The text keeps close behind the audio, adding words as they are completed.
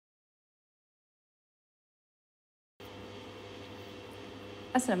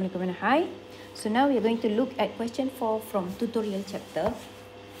Assalamualaikum and hi. So now we are going to look at question 4 from tutorial chapter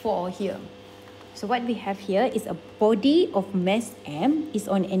 4 here. So what we have here is a body of mass m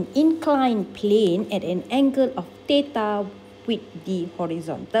is on an inclined plane at an angle of theta with the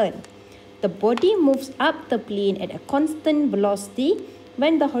horizontal. The body moves up the plane at a constant velocity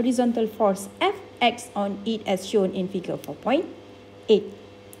when the horizontal force F acts on it as shown in figure 4.8.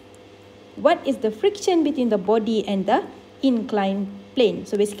 What is the friction between the body and the inclined plane?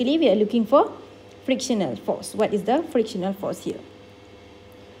 So basically we are looking for frictional force. What is the frictional force here?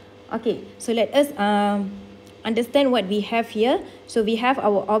 Okay, so let us understand what we have here. So we have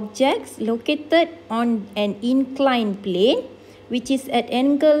our objects located on an inclined plane which is at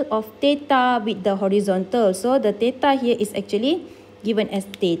angle of theta with the horizontal. So the theta here is actually given as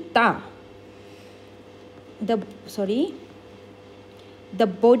theta. The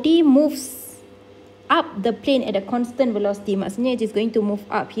body moves up the plane at a constant velocity. Maksudnya it is going to move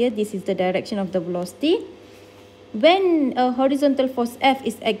up here. This is the direction of the velocity. When a horizontal force F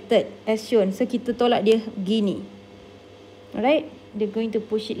is acted as shown. So kita tolak dia gini. Alright? They're going to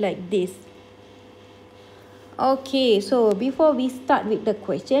push it like this. Okay, so before we start with the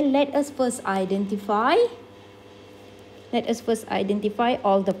question, let us first identify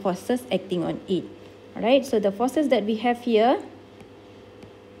all the forces acting on it. Alright, so the forces that we have here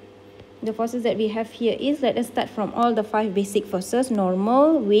is, let us start from all the 5 basic forces: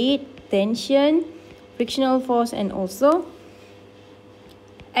 normal, weight, tension, frictional force, and also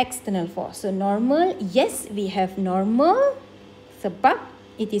external force. So normal, yes, we have normal sebab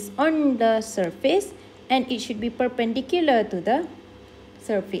it is on the surface and it should be perpendicular to the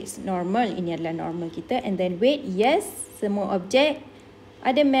surface. Normal, ini adalah normal kita. And then weight, yes, semua objek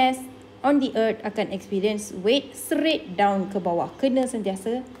ada mass on the earth akan experience weight straight down ke bawah. Kena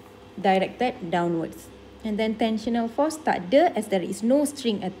sentiasa directed downwards. And then tensional force tak ada as there is no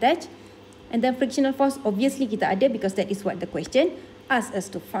string attached. And then frictional force obviously kita ada because that is what the question asks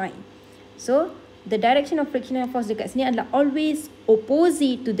us to find. So the direction of frictional force dekat sini adalah always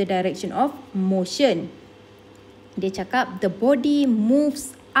opposite to the direction of motion. Dia cakap the body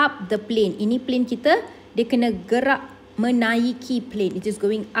moves up the plane. Ini plane kita, dia kena gerak menaiki plane. It is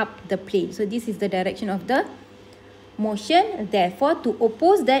going up the plane. So this is the direction of the motion. Therefore, to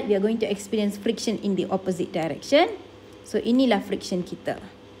oppose that, we are going to experience friction in the opposite direction. So inilah friction kita.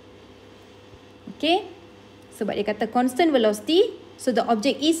 Okay. Sebab dia kata constant velocity. So the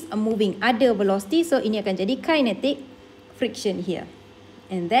object is moving. Ada velocity. So ini akan jadi kinetic friction here.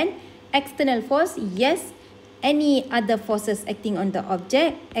 And then external force. Yes. Any other forces acting on the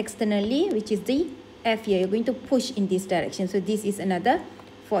object externally, which is the F here. You're going to push in this direction. So this is another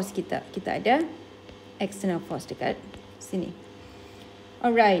force kita. Kita ada external force dekat sini.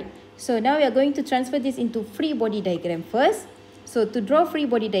 Alright. So now we are going to transfer this into free body diagram first. So to draw free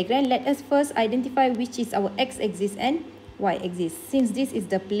body diagram, let us first identify which is our x-axis and y-axis. Since this is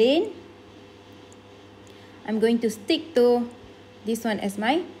the plane, I'm going to stick to this one as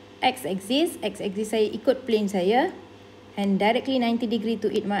my x-axis. X-axis saya ikut plane saya. And directly 90 degree to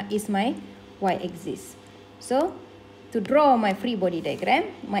it is my y-axis. So to draw my free body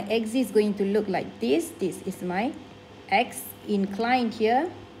diagram, my axis is going to look like this. This is my x inclined here.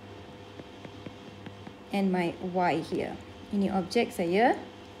 And my y here. Ini objek saya.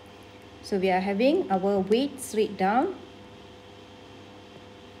 So we are having our weight straight down.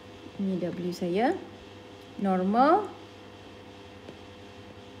 Ini W saya. Normal.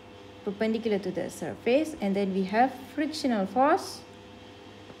 Perpendicular to the surface. And then we have frictional force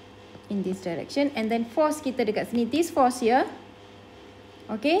in this direction. And then force kita dekat sini. This force here.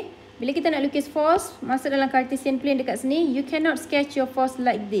 Okay. Bila kita nak lukis force masuk dalam Cartesian plane dekat sini, you cannot sketch your force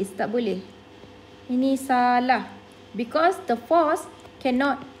like this. Tak boleh. Ini salah. Because the force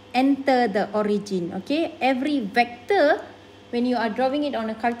cannot enter the origin. Okay. Every vector, when you are drawing it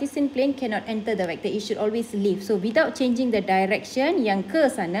on a Cartesian plane, cannot enter the vector. It should always leave. So without changing the direction yang ke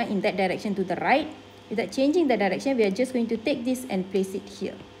sana, in that direction to the right, without changing the direction, we are just going to take this and place it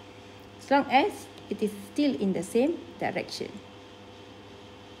here. As long as it is still in the same direction.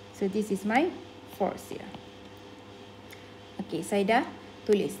 So this is my force here. Okay, saya dah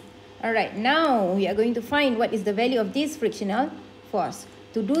tulis. Alright, now we are going to find what is the value of this frictional force.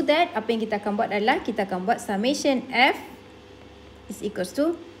 To do that, apa yang kita akan buat adalah kita akan buat summation F is equals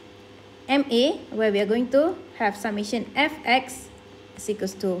to MA, where we are going to have summation Fx is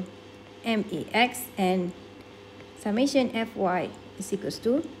equals to MAX and summation Fy is equals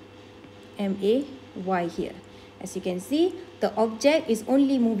to MAY here. As you can see, the object is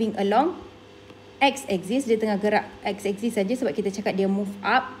only moving along x-axis. Dia tengah gerak x-axis saja sebab kita cakap dia move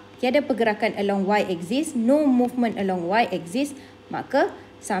up. Tiada pergerakan along y-axis, no movement along y-axis, Maka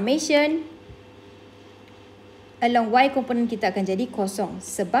summation along y component kita akan jadi kosong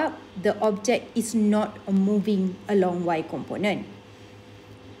sebab the object is not moving along y component.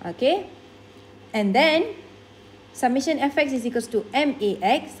 Okay. And then summation fx is equals to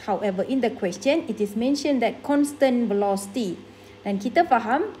max. However, in the question, it is mentioned that constant velocity. Dan kita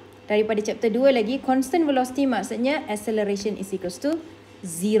faham daripada chapter 2 lagi, constant velocity maksudnya acceleration is equals to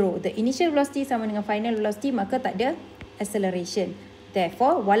 0. The initial velocity sama dengan final velocity, maka tak ada acceleration.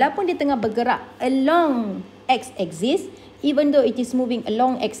 Therefore, walaupun dia tengah bergerak along x-axis, even though it is moving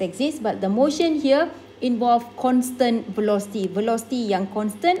along x-axis, but the motion here involve constant velocity. Velocity yang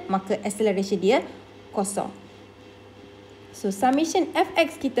constant, maka acceleration dia kosong. So, summation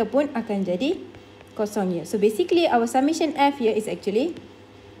fx kita pun akan jadi kosong here. So, basically, our summation f here is actually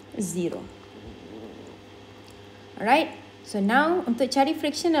 0. Alright. So, now untuk cari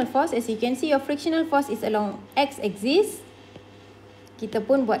frictional force, as you can see, your frictional force is along x-axis. Kita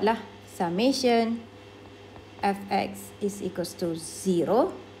pun buatlah summation fx is equals to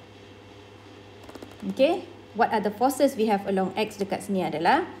 0. Okay. What are the forces we have along x dekat sini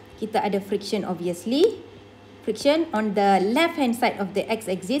adalah, kita ada friction obviously. Friction on the left hand side of the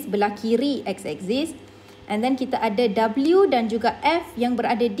x-axis, belah kiri x-axis. And then kita ada w dan juga f yang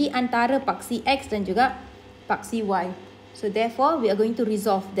berada di antara paksi x dan juga paksi y. So therefore, we are going to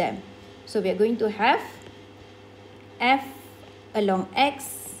resolve them. So we are going to have f along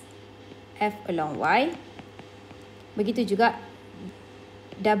x, f along y. Begitu juga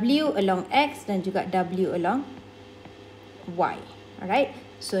w along x dan juga w along y. Alright.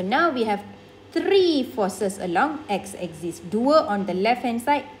 So now we have 3 forces along x-axis. 2 on the left hand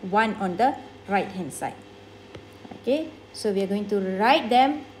side, 1 on the right hand side. Okay. So we are going to write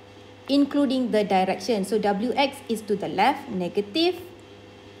them including the direction. So wx is to the left, negative.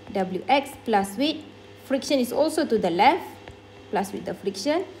 Wx plus with friction is also to the left, plus with the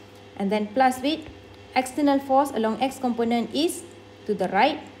friction. And then plus with external force along x component is to the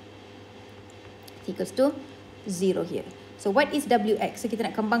right, equals to 0 here. So what is wx? So kita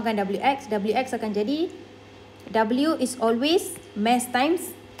nak kembangkan wx. Wx akan jadi, w is always mass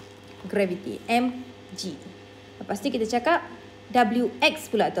times gravity, mg. Lepas tu kita cakap wx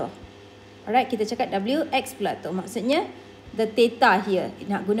pula tu. Alright, kita cakap wx pula tu. Maksudnya, the theta here.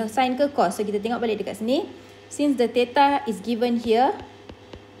 Nak guna sin ke cos? So, kita tengok balik dekat sini. Since the theta is given here,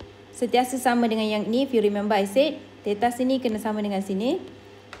 sentiasa sama dengan yang ni. If you remember I said, theta sini kena sama dengan sini.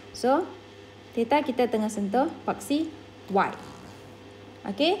 So, theta kita tengah sentuh paksi y.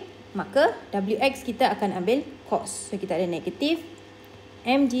 Okay, maka wx kita akan ambil cos. So, kita ada negatif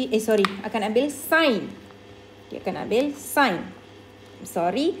mg, akan ambil sin. Dia akan ambil sin.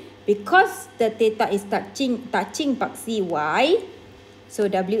 Sorry. Because the theta is touching paksi y, so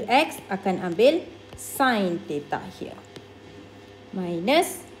wx akan ambil sin theta here.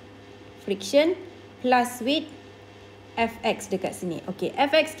 Minus friction plus with fx dekat sini. Okay,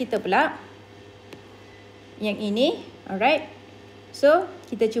 fx kita pula yang ini. Alright. So,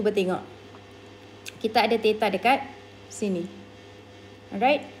 kita cuba tengok. Kita ada theta dekat sini.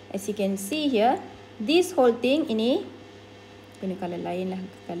 Alright. As you can see here, this whole thing ini, guna color lain lah,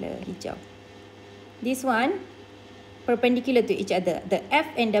 color hijau. This one perpendicular to each other. The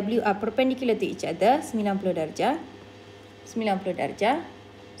F and W are perpendicular to each other, 90 darjah. 90 darjah.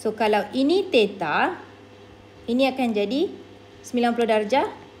 So kalau ini theta, ini akan jadi 90 darjah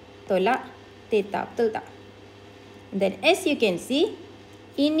tolak theta, betul tak? And then as you can see,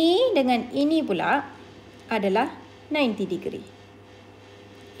 ini dengan ini pula adalah 90 degree.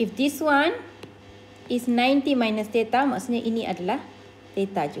 If this one is 90 minus theta, maksudnya ini adalah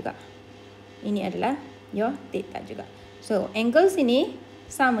theta juga. Ini adalah your theta juga. So, angle sini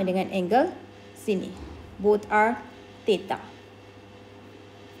sama dengan angle sini. Both are theta.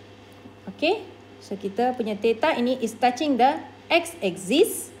 Okay. So, kita punya theta ini is touching the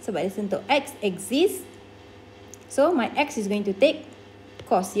x-axis. Sebab dia sentuh x-axis. So, my x is going to take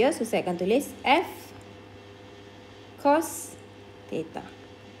cos here. So, saya akan tulis F cos theta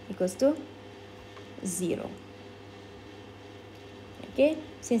equals to 0. Okay,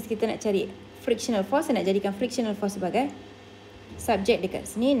 since kita nak cari frictional force, saya nak jadikan frictional force sebagai subjek dekat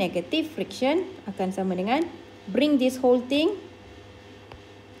sini. Negative friction akan sama dengan bring this whole thing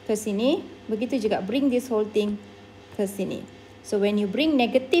ke sini. Begitu juga bring this whole thing ke sini. So when you bring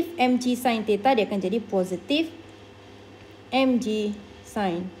negative mg sin theta, dia akan jadi positive mg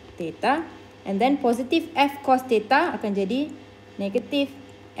sin theta. And then positive f cos theta akan jadi negative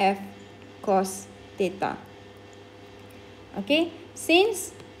f cos theta. Okay,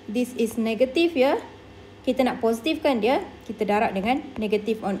 since this is negative here, kita nak positifkan dia, kita darab dengan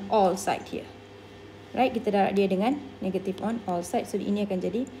negative on all side here. Right, kita darab dia dengan negatif on all sides. So ini akan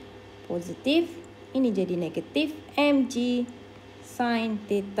jadi positif, ini jadi negatif mg sin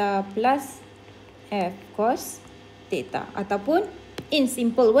theta plus f cos theta. Ataupun in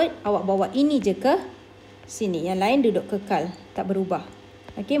simple word, awak bawa ini je ke sini. Yang lain duduk kekal, tak berubah.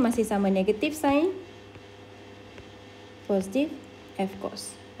 Okey, masih sama negatif sin positif f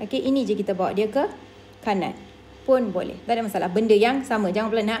cos. Okey, ini je kita bawa dia ke kanan pun boleh. Tak ada masalah. Benda yang sama. Jangan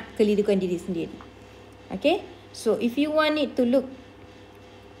pula nak kelirukan diri sendiri. Okay. So, if you want it to look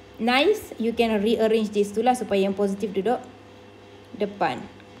nice, you can rearrange this tu lah supaya yang positif duduk depan.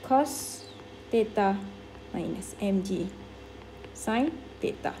 Cos theta minus mg sin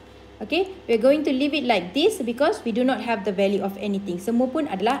theta. Okay. We're going to leave it like this because we do not have the value of anything. Semua pun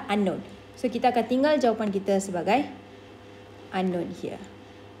adalah unknown. So, kita akan tinggal jawapan kita sebagai unknown here.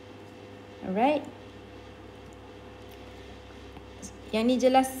 Alright. Yang ni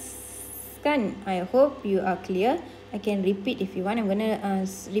jelas kan? I hope you are clear. I can repeat if you want. I'm gonna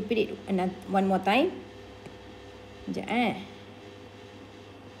repeat it one more time. Sekejap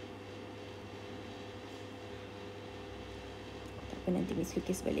Tak apa, nanti Miss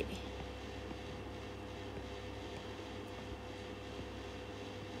lukis balik.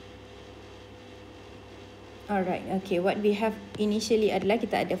 Alright, okay. What we have initially adalah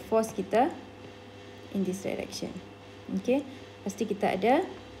kita ada force kita in this direction. Okay. Pasti kita ada,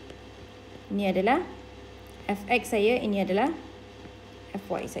 ini adalah fx saya, ini adalah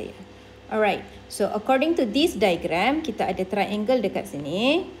fy saya. Alright, so according to this diagram, kita ada triangle dekat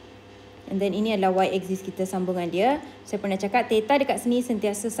sini. And then ini adalah y-axis kita, sambungan dia. Saya pernah cakap theta dekat sini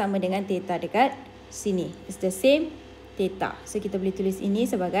sentiasa sama dengan theta dekat sini. It's the same theta. So kita boleh tulis ini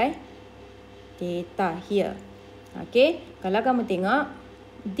sebagai theta here. Okay, kalau kamu tengok,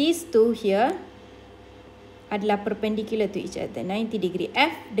 these two here adalah perpendicular to each other, 90 degree.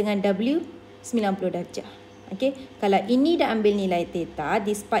 F dengan W 90 darjah. Okay. Kalau ini dah ambil nilai theta,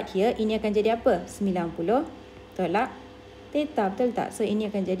 this part here, ini akan jadi apa? 90 tolak theta, betul tak? So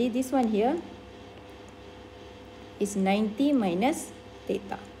ini akan jadi, this one here is 90 minus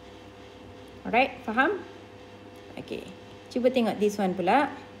theta. Alright, faham? Okay. Cuba tengok this one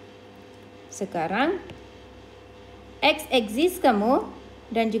pula. Sekarang, x-axis kamu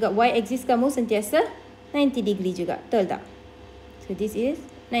dan juga y-axis kamu sentiasa 90 degree juga. Betul tak? So, this is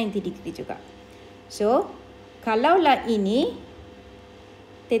 90 degree juga. So, kalaulah ini,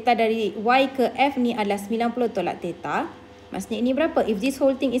 theta dari y ke f ni adalah 90 tolak theta, maksudnya ini berapa? If this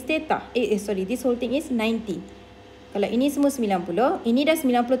whole thing is theta, this whole thing is 90. Kalau ini semua 90, ini dah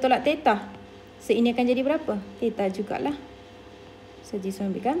 90 tolak theta. So, ini akan jadi berapa? Theta jugalah. So, this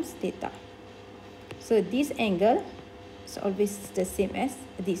one becomes theta. So, this angle is always the same as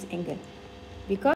this angle. Because